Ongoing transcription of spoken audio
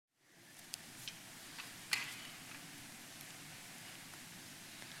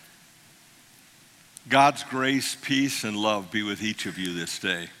God's grace, peace, and love be with each of you this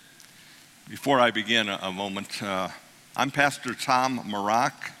day. Before I begin, a moment, I'm Pastor Tom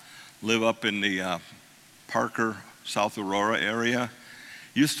Marak, live up in the Parker, South Aurora area.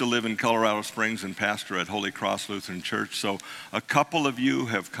 Used to live in Colorado Springs and pastor at Holy Cross Lutheran Church. So a couple of you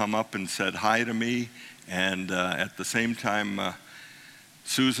have come up and said hi to me, and at the same time,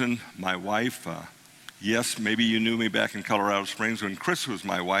 Susan, my wife, yes, maybe you knew me back in Colorado Springs when Chris was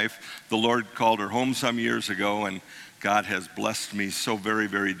my wife. The Lord called her home some years ago, and God has blessed me so very,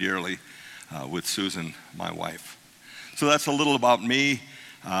 very dearly with Susan, my wife. So that's a little about me.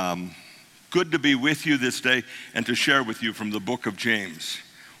 Good to be with you this day and to share with you from the book of James.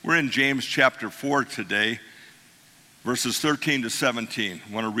 We're in James chapter 4 today, verses 13 to 17.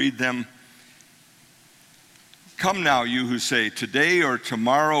 I want to read them. Come now, you who say, today or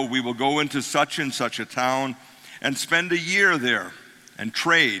tomorrow we will go into such and such a town and spend a year there and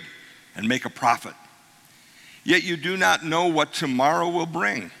trade and make a profit. Yet you do not know what tomorrow will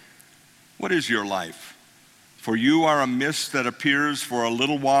bring. What is your life? For you are a mist that appears for a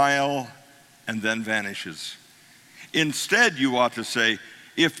little while and then vanishes. Instead, you ought to say,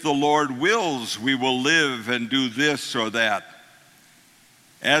 if the Lord wills, we will live and do this or that.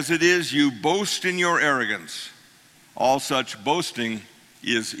 As it is, you boast in your arrogance. All such boasting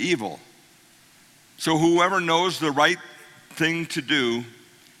is evil. So whoever knows the right thing to do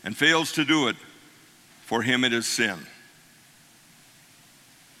and fails to do it, for him it is sin.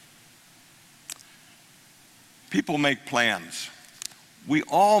 People make plans. We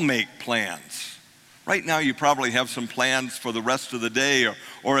all make plans. Right now you probably have some plans for the rest of the day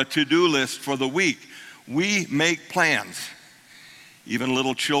or a to-do list for the week. We make plans. Even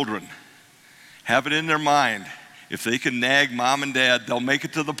little children have it in their mind. If they can nag mom and dad, they'll make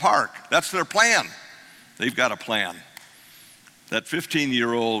it to the park. That's their plan. They've got a plan. That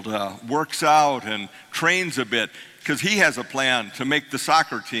 15-year-old works out and trains a bit because he has a plan to make the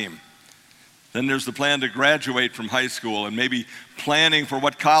soccer team. Then there's the plan to graduate from high school and maybe planning for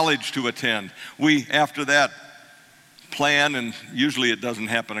what college to attend. We, after that, plan, and usually it doesn't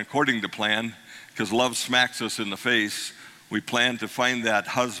happen according to plan because love smacks us in the face. We plan to find that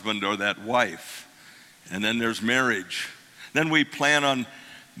husband or that wife. And then there's marriage. Then we plan on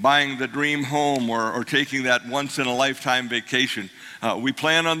buying the dream home or taking that once-in-a-lifetime vacation. We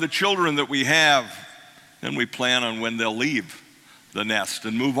plan on the children that we have. Then we plan on when they'll leave the nest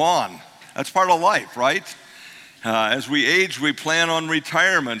and move on. That's part of life, right? As we age, we plan on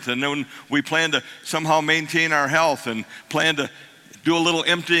retirement, and then we plan to somehow maintain our health and plan to do a little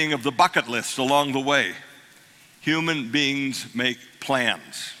emptying of the bucket list along the way. Human beings make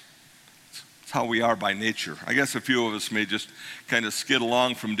plans. How we are by nature. I guess a few of us may just kind of skid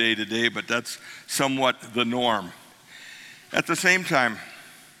along from day to day, but that's somewhat the norm. At the same time,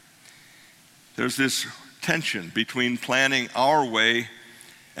 there's this tension between planning our way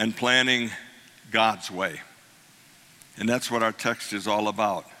and planning God's way. And that's what our text is all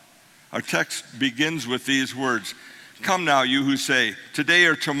about. Our text begins with these words, come now, you who say, today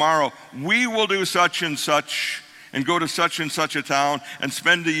or tomorrow, we will do such and go to such and such a town and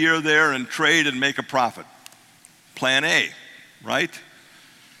spend a year there and trade and make a profit. Plan A, right?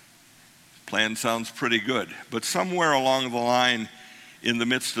 Plan sounds pretty good. But somewhere along the line, in the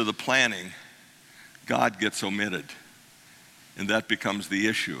midst of the planning, God gets omitted. And that becomes the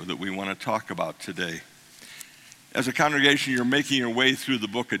issue that we want to talk about today. As a congregation, you're making your way through the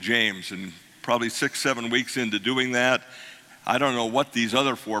book of James, and probably 6-7 weeks into doing that, I don't know what these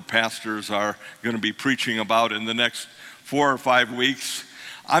other 4 pastors are going to be preaching about in the next 4 or 5 weeks.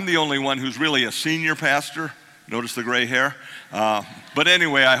 I'm the only one who's really a senior pastor. Notice the gray hair? But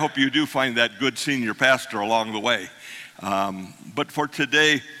anyway, I hope you do find that good senior pastor along the way. But for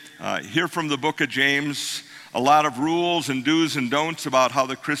today, hear from the book of James, a lot of rules and do's and don'ts about how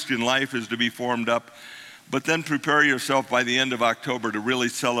the Christian life is to be formed up. But then prepare yourself by the end of October to really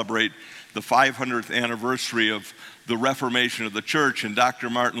celebrate the 500th anniversary of the Reformation of the church and Dr.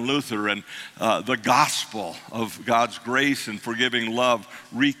 Martin Luther and the gospel of God's grace and forgiving love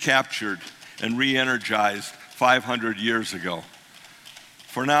recaptured and re-energized 500 years ago.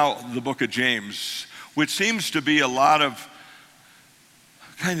 For now, the book of James, which seems to be a lot of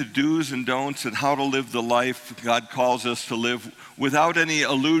kind of do's and don'ts and how to live the life God calls us to live without any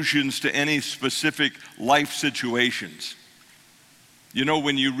allusions to any specific life situations. You know,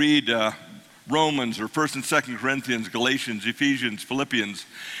 when you read Romans or 1st and 2nd Corinthians, Galatians, Ephesians, Philippians,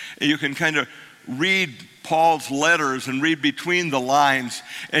 you can kind of read Paul's letters and read between the lines,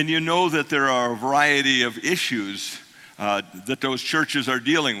 and you know that there are a variety of issues that those churches are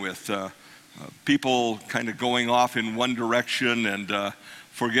dealing with. People kind of going off in one direction and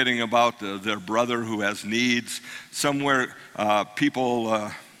forgetting about their brother who has needs. Somewhere people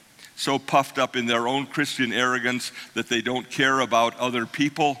so puffed up in their own Christian arrogance that they don't care about other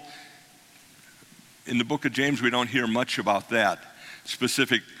people. In the book of James, we don't hear much about that,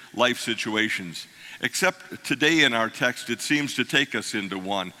 specific life situations. Except today in our text, it seems to take us into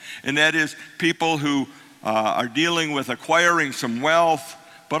one. And that is people who are dealing with acquiring some wealth,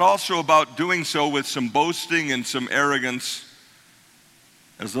 but also about doing so with some boasting and some arrogance,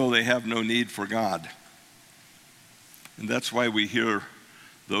 as though they have no need for God. And that's why we hear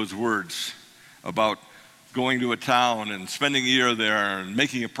those words about going to a town and spending a year there and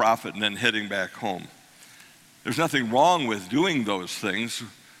making a profit and then heading back home. There's nothing wrong with doing those things.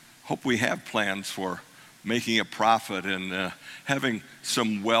 Hope we have plans for making a profit and having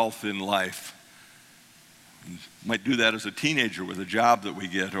some wealth in life. Might do that as a teenager with a job that we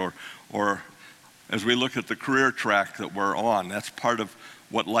get, or as we look at the career track that we're on. That's part of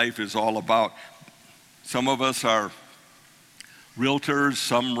what life is all about. Some of us are realtors,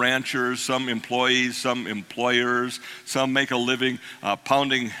 some ranchers, some employees, some employers. Some make a living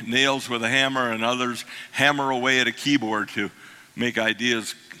pounding nails with a hammer, and others hammer away at a keyboard to make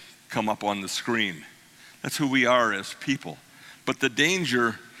ideas come up on the screen. That's who we are as people. But the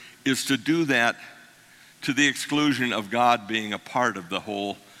danger is to do that to the exclusion of God being a part of the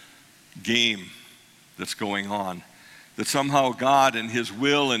whole game that's going on. That somehow God and His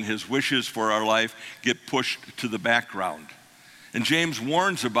will and His wishes for our life get pushed to the background. And James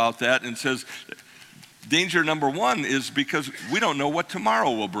warns about that and says, danger number one is because we don't know what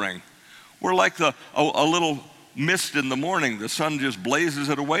tomorrow will bring. We're like a little mist in the morning. The sun just blazes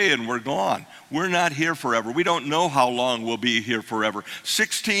it away and we're gone. We're not here forever. We don't know how long we'll be here forever.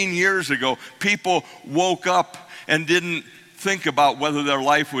 16 years ago, people woke up and didn't think about whether their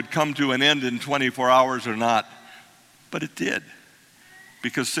life would come to an end in 24 hours or not. But it did.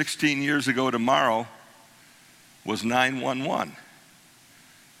 Because 16 years ago tomorrow was 9/11.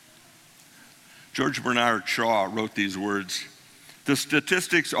 George Bernard Shaw wrote these words: "The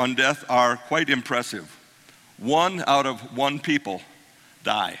statistics on death are quite impressive. 1 out of 1 people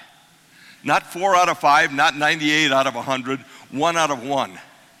die. Not 4 out of 5, not 98 out of 100, 1 out of 1,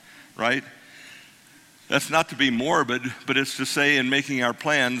 right? That's not to be morbid, but it's to say in making our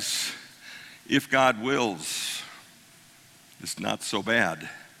plans, if God wills, it's not so bad.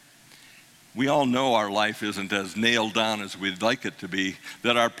 We all know our life isn't as nailed down as we'd like it to be,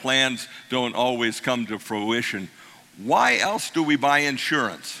 that our plans don't always come to fruition. Why else do we buy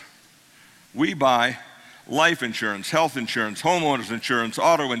insurance? We buy life insurance, health insurance, homeowners insurance,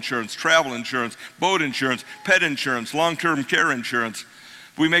 auto insurance, travel insurance, boat insurance, pet insurance, long-term care insurance.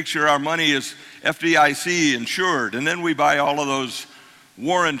 We make sure our money is FDIC insured, and then we buy all of those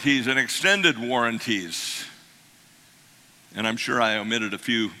warranties and extended warranties. And I'm sure I omitted a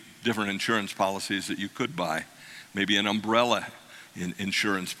few different insurance policies that you could buy. Maybe an umbrella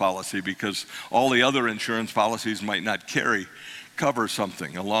insurance policy, because all the other insurance policies might not cover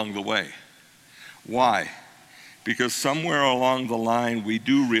something along the way. Why? Because somewhere along the line we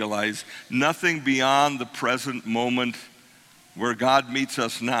do realize nothing beyond the present moment where God meets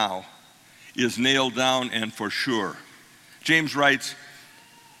us now is nailed down and for sure. James writes,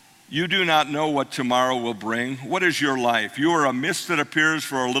 "You do not know what tomorrow will bring. What is your life? You are a mist that appears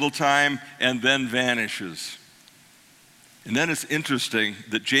for a little time and then vanishes." And then it's interesting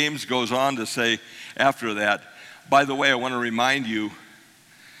that James goes on to say after that, by the way, I want to remind you,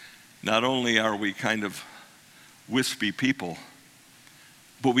 not only are we kind of wispy people,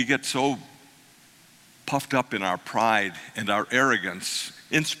 but we get so puffed up in our pride and our arrogance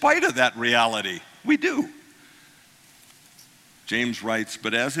in spite of that reality. We do. James writes,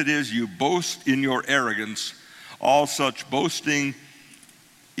 "But as it is, you boast in your arrogance. All such boasting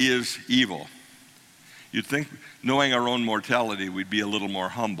is evil." You'd think, knowing our own mortality, we'd be a little more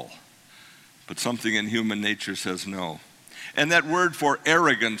humble. But something in human nature says no. And that word for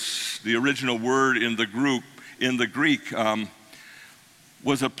arrogance, the original word in the Greek,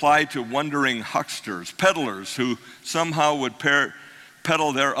 was applied to wandering hucksters, peddlers who somehow would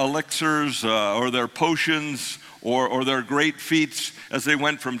peddle their elixirs or their potions or their great feats as they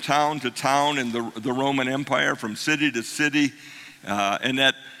went from town to town in the Roman Empire, from city to city, and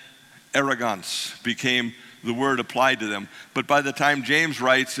that arrogance became the word applied to them. But by the time James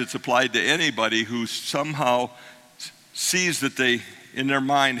writes, it's applied to anybody who somehow sees that they, in their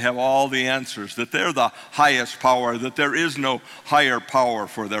mind, have all the answers, that they're the highest power, that there is no higher power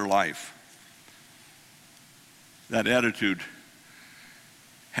for their life. That attitude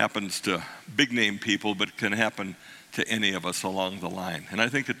happens to big-name people, but can happen to any of us along the line. And I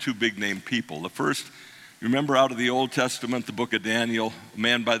think of 2 big-name people. The first Remember out of the Old Testament, the book of Daniel, a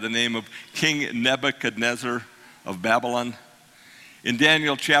man by the name of King Nebuchadnezzar of Babylon? In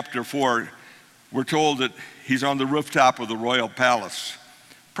Daniel chapter 4, we're told that he's on the rooftop of the royal palace,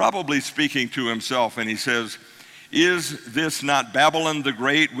 probably speaking to himself, and he says, "Is this not Babylon the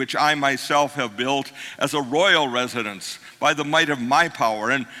Great, which I myself have built as a royal residence by the might of my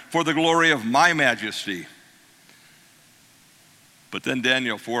power and for the glory of my majesty?" But then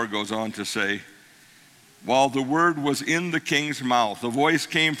Daniel 4 goes on to say, "While the word was in the king's mouth, a voice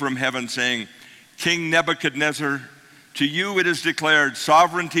came from heaven saying, 'King Nebuchadnezzar, to you it is declared,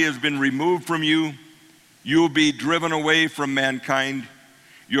 sovereignty has been removed from you. You will be driven away from mankind.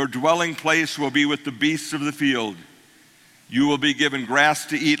 Your dwelling place will be with the beasts of the field. You will be given grass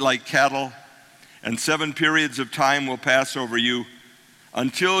to eat like cattle, and 7 periods of time will pass over you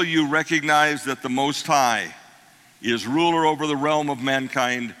until you recognize that the Most High is ruler over the realm of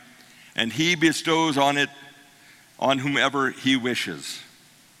mankind, and he bestows on it on whomever he wishes.'"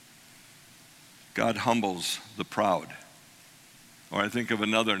 God humbles the proud. Or I think of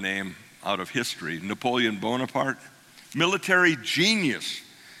another name out of history, Napoleon Bonaparte, military genius,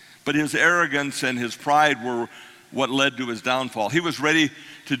 but his arrogance and his pride were what led to his downfall. He was ready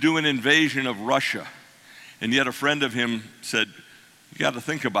to do an invasion of Russia, and yet a friend of him said, "You got to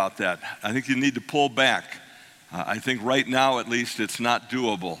think about that. I think you need to pull back. I think right now at least it's not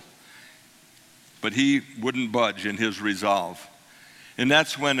doable." But he wouldn't budge in his resolve. And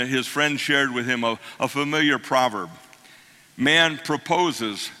that's when his friend shared with him a familiar proverb: "Man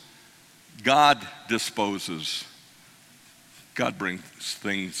proposes, God disposes." God brings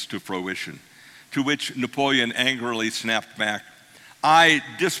things to fruition. To which Napoleon angrily snapped back, "I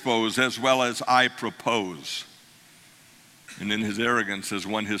dispose as well as I propose." And in his arrogance, as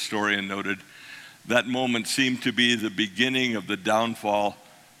one historian noted, that moment seemed to be the beginning of the downfall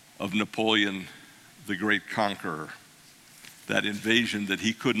of Napoleon, the great conqueror. That invasion that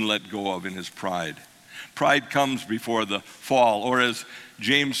he couldn't let go of in his pride. Pride comes before the fall, or as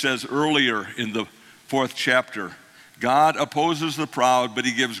James says earlier in the 4th chapter, God opposes the proud, but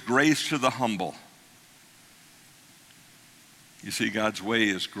he gives grace to the humble. You see, God's way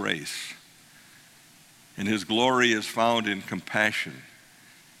is grace, and his glory is found in compassion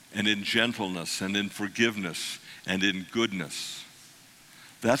and in gentleness and in forgiveness and in goodness.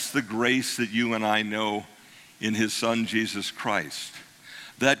 That's the grace that you and I know in his Son, Jesus Christ.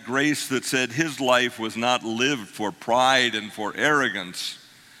 That grace that said his life was not lived for pride and for arrogance,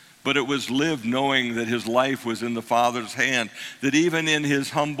 but it was lived knowing that his life was in the Father's hand, that even in his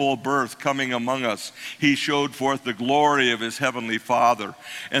humble birth coming among us, he showed forth the glory of his heavenly Father.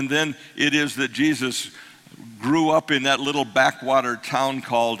 And then it is that Jesus grew up in that little backwater town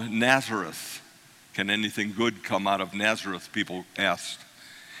called Nazareth. Can anything good come out of Nazareth, people asked.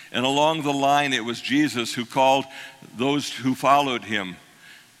 And along the line, it was Jesus who called those who followed him,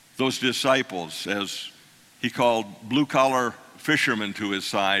 those disciples, as he called blue-collar fishermen to his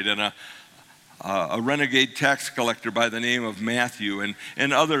side, and a renegade tax collector by the name of Matthew,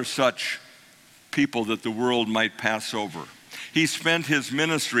 and other such people that the world might pass over. He spent his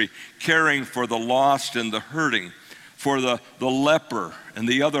ministry caring for the lost and the hurting, for the leper and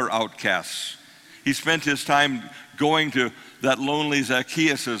the other outcasts. He spent his time going to that lonely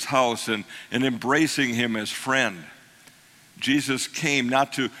Zacchaeus' house and embracing him as friend. Jesus came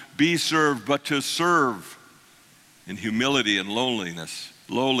not to be served, but to serve in humility and lowliness.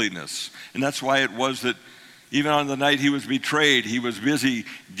 And that's why it was that even on the night he was betrayed, he was busy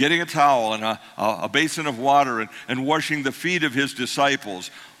getting a towel and a basin of water and washing the feet of his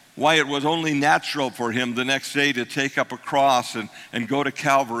disciples. Why it was only natural for him the next day to take up a cross and go to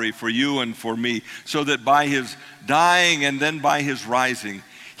Calvary for you and for me, so that by his dying and then by his rising,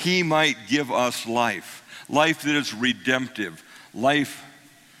 he might give us life that is redemptive, life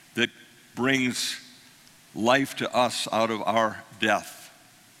that brings life to us out of our death.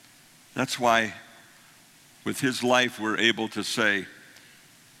 That's why with his life we're able to say,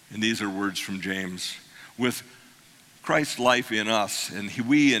 and these are words from James, with Christ's life in us and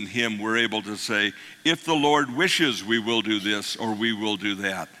we in him, we're able to say, if the Lord wishes, we will do this or we will do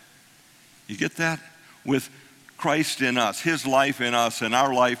that. You get that? With Christ in us, his life in us and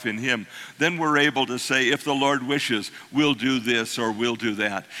our life in him, then we're able to say, if the Lord wishes, we'll do this or we'll do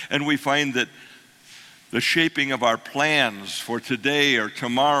that. And we find that the shaping of our plans for today or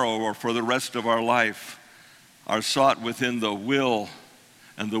tomorrow or for the rest of our life are sought within the will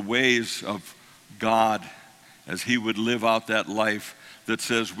and the ways of God, as he would live out that life that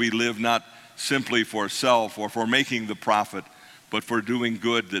says we live not simply for self or for making the profit, but for doing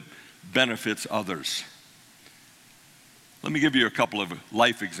good that benefits others. Let me give you a couple of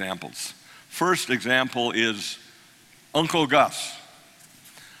life examples. First example is Uncle Gus.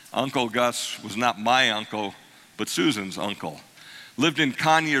 Uncle Gus was not my uncle, but Susan's uncle. Lived in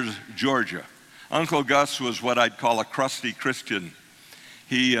Conyers, Georgia. Uncle Gus was what I'd call a crusty Christian.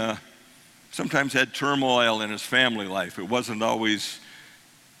 He sometimes had turmoil in his family life. It wasn't always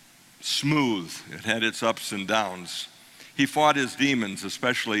smooth. It had its ups and downs. He fought his demons,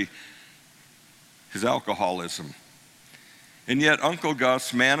 especially his alcoholism. And yet Uncle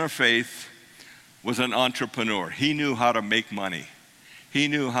Gus, man of faith, was an entrepreneur. He knew how to make money. He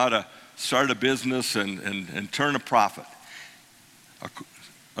knew how to start a business and turn a profit.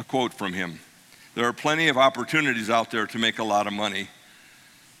 A quote from him: "There are plenty of opportunities out there to make a lot of money,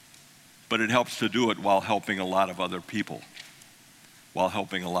 but it helps to do it while helping a lot of other people."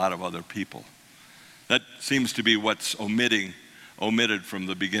 That seems to be what's omitted from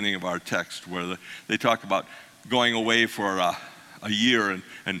the beginning of our text, where they talk about going away for a year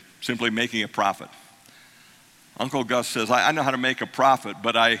and simply making a profit. Uncle Gus says, I know how to make a profit,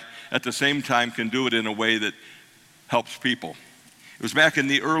 but I, at the same time, can do it in a way that helps people. It was back in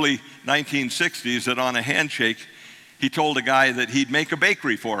the early 1960s that on a handshake, he told a guy that he'd make a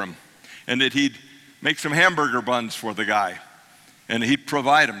bakery for him and that he'd make some hamburger buns for the guy and he'd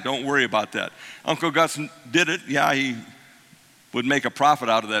provide them. Don't worry about that. Uncle Gus did it. Yeah, he would make a profit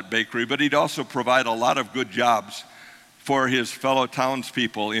out of that bakery, but he'd also provide a lot of good jobs for his fellow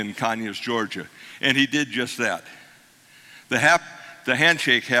townspeople in Conyers, Georgia. And he did just that. The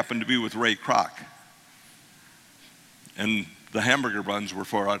handshake happened to be with Ray Kroc. And the hamburger buns were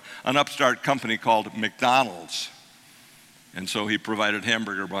for an upstart company called McDonald's. And so he provided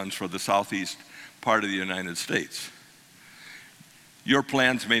hamburger buns for the southeast part of the United States. Your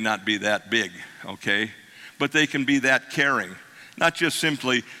plans may not be that big, okay? But they can be that caring. Not just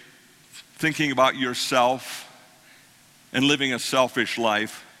simply thinking about yourself and living a selfish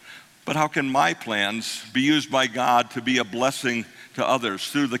life, but how can my plans be used by God to be a blessing to others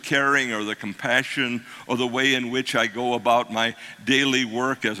through the caring or the compassion or the way in which I go about my daily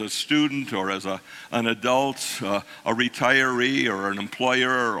work as a student or as an adult, a retiree or an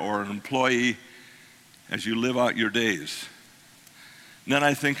employer or an employee as you live out your days. And then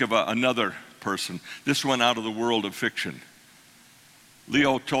I think of another person, this one out of the world of fiction.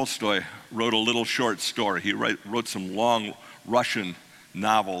 Leo Tolstoy wrote a little short story. He wrote some long Russian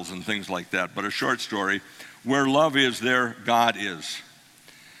novels and things like that, but a short story, Where Love Is, There God Is.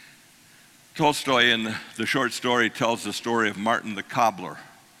 Tolstoy in the short story tells the story of Martin the Cobbler.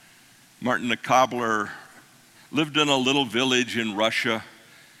 Martin the Cobbler lived in a little village in Russia,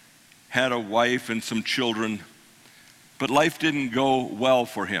 had a wife and some children, but life didn't go well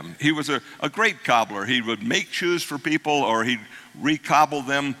for him. He was a great cobbler. He would make shoes for people, or he'd recobble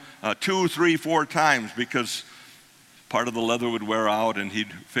them 2, 3, 4 times because part of the leather would wear out and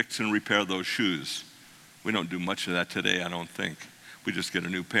he'd fix and repair those shoes. We don't do much of that today, I don't think. We just get a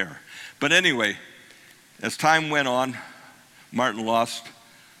new pair. But anyway, as time went on, Martin lost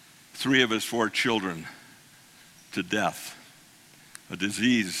 3 of his 4 children to death. A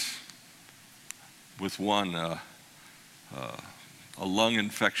disease with one, a lung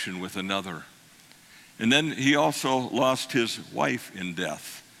infection with another. And then he also lost his wife in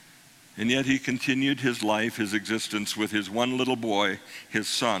death. And yet he continued his life, his existence with his one little boy, his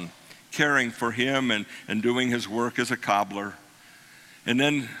son, caring for him and doing his work as a cobbler. And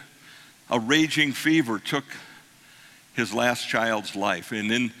then a raging fever took his last child's life.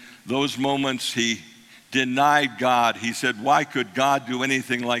 And in those moments, he denied God. He said, why could God do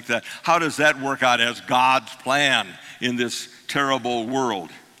anything like that? How does that work out as God's plan in this terrible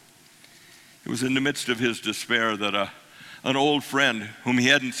world? It was in the midst of his despair that an old friend whom he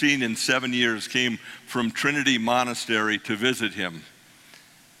hadn't seen in 7 years came from Trinity Monastery to visit him.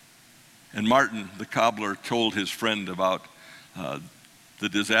 And Martin, the cobbler, told his friend about the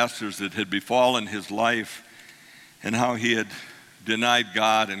disasters that had befallen his life and how he had denied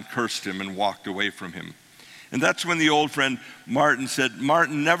God and cursed him and walked away from him. And that's when the old friend Martin said,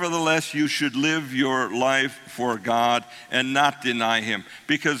 Martin, nevertheless, you should live your life for God and not deny him,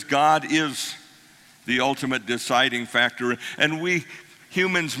 because God is the ultimate deciding factor. And we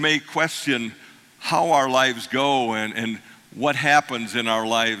humans may question how our lives go and what happens in our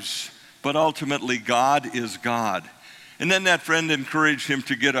lives, but ultimately God is God. And then that friend encouraged him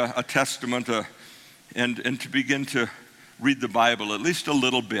to get a testament and to begin to read the Bible, at least a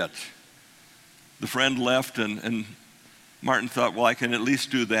little bit. The friend left, and Martin thought, well, I can at least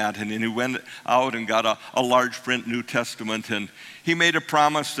do that. And then he went out and got a large print New Testament, and he made a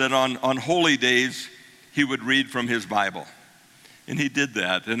promise that on holy days he would read from his Bible. And he did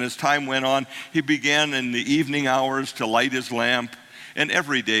that. And as time went on, he began in the evening hours to light his lamp and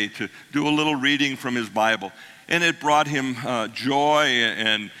every day to do a little reading from his Bible. And it brought him joy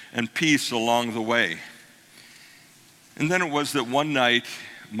and peace along the way. And then it was that one night,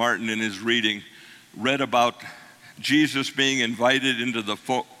 Martin, in his reading, read about Jesus being invited into the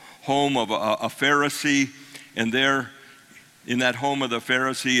home of a Pharisee, and there in that home of the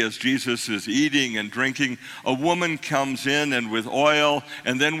Pharisee, as Jesus is eating and drinking, a woman comes in and with oil,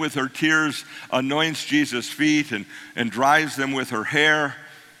 and then with her tears anoints Jesus' feet and dries them with her hair.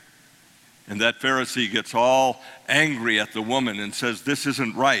 And that Pharisee gets all angry at the woman and says, "This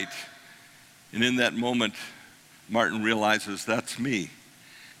isn't right." And in that moment, Martin realizes, that's me,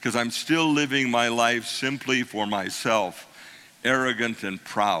 because I'm still living my life simply for myself, arrogant and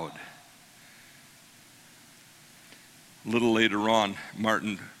proud. A little later on,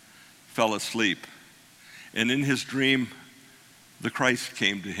 Martin fell asleep, and in his dream, the Christ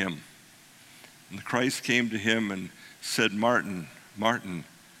came to him. And the Christ came to him and said, "Martin, Martin,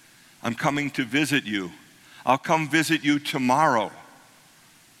 I'm coming to visit you. I'll come visit you tomorrow."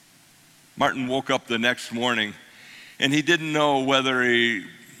 Martin woke up the next morning, and he didn't know whether he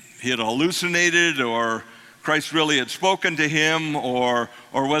had hallucinated or Christ really had spoken to him, or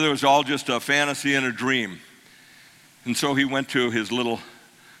whether it was all just a fantasy and a dream. And so he went to his little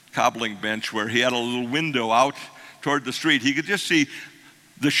cobbling bench where he had a little window out toward the street. He could just see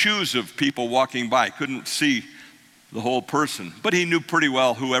the shoes of people walking by, couldn't see the whole person. But he knew pretty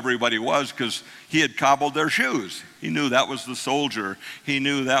well who everybody was because he had cobbled their shoes. He knew that was the soldier. He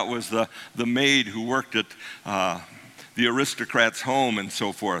knew that was the maid who worked at the aristocrat's home and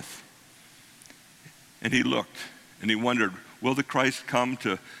so forth. And he looked and he wondered, will the Christ come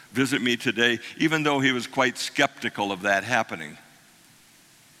to visit me today? Even though he was quite skeptical of that happening.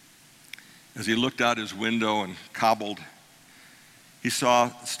 As he looked out his window and cobbled, he saw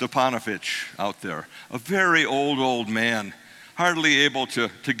Stepanovich out there, a very old man, hardly able to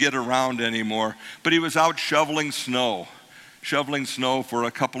get around anymore, but he was out shoveling snow for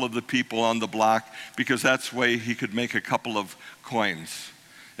a couple of the people on the block, because that's the way he could make a couple of coins.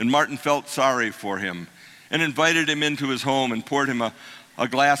 And Martin felt sorry for him and invited him into his home and poured him a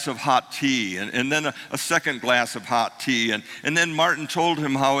glass of hot tea, and then a second glass of hot tea. And then Martin told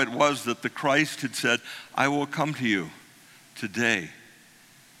him how it was that the Christ had said, "I will come to you today."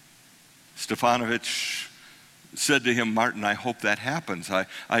 Stepanovich said to him, "Martin, I hope that happens.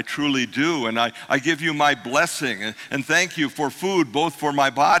 I truly do. And I give you my blessing and thank you for food, both for my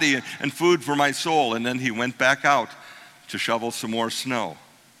body and food for my soul." And then he went back out to shovel some more snow.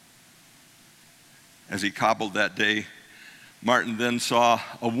 As he cobbled that day, Martin then saw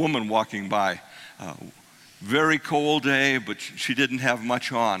a woman walking by. Very cold day, but she didn't have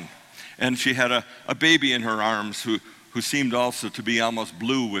much on. And she had a baby in her arms who seemed also to be almost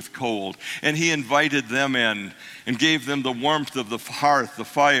blue with cold. And he invited them in and gave them the warmth of the hearth, the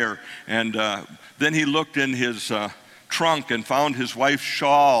fire. And then he looked in his trunk and found his wife's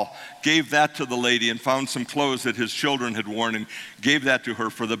shawl, gave that to the lady, and found some clothes that his children had worn and gave that to her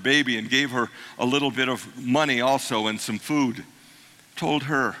for the baby, and gave her a little bit of money also and some food. Told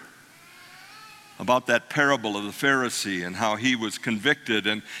her about that parable of the Pharisee and how he was convicted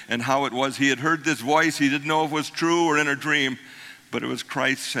and how it was he had heard this voice. He didn't know if it was true or in a dream, but it was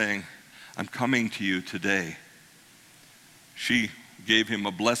Christ saying, "I'm coming to you today." She gave him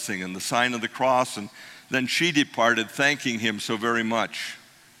a blessing and the sign of the cross, and then she departed, thanking him so very much.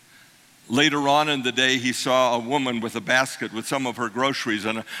 Later on in the day, he saw a woman with a basket with some of her groceries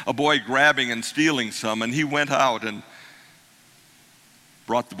and a boy grabbing and stealing some, and he went out and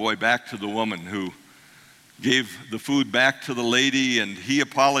brought the boy back to the woman, who gave the food back to the lady, and he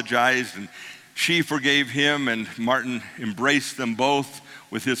apologized and she forgave him, and Martin embraced them both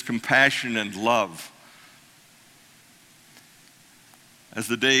with his compassion and love. As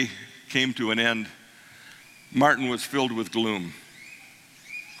the day came to an end, Martin was filled with gloom.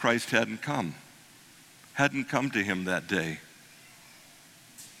 Christ hadn't come to him that day.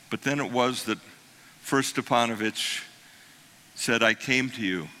 But then it was that First Stepanovich said, "I came to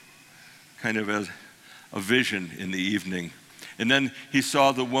you," kind of as a vision in the evening. And then he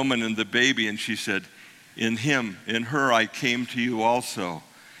saw the woman and the baby, and she said, in her I came to you also."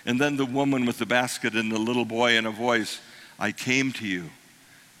 And then the woman with the basket and the little boy, and a voice, "I came to you."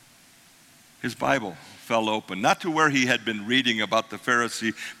 His Bible fell open, not to where he had been reading about the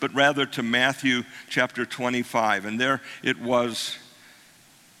Pharisee, but rather to Matthew chapter 25. And there it was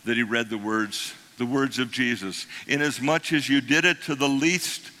that he read the words of Jesus. "Inasmuch as you did it to the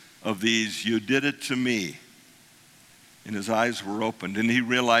least of these, you did it to me." And his eyes were opened, and he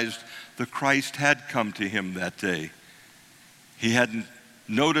realized the Christ had come to him that day. He hadn't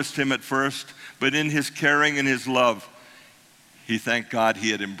noticed him at first, but in his caring and his love, he thanked God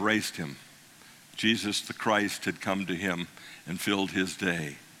he had embraced him. Jesus the Christ had come to him and filled his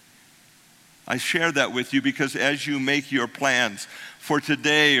day. I share that with you because as you make your plans for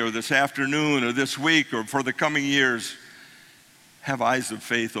today or this afternoon or this week or for the coming years, have eyes of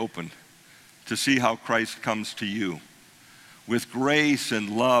faith open to see how Christ comes to you with grace and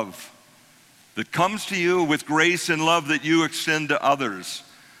love that comes to you, with grace and love that you extend to others.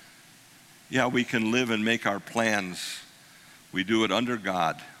 Yeah, we can live and make our plans. We do it under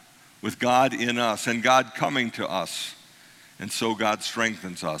God, with God in us and God coming to us. And so God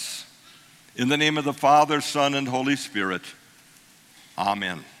strengthens us. In the name of the Father, Son, and Holy Spirit,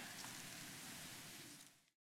 amen.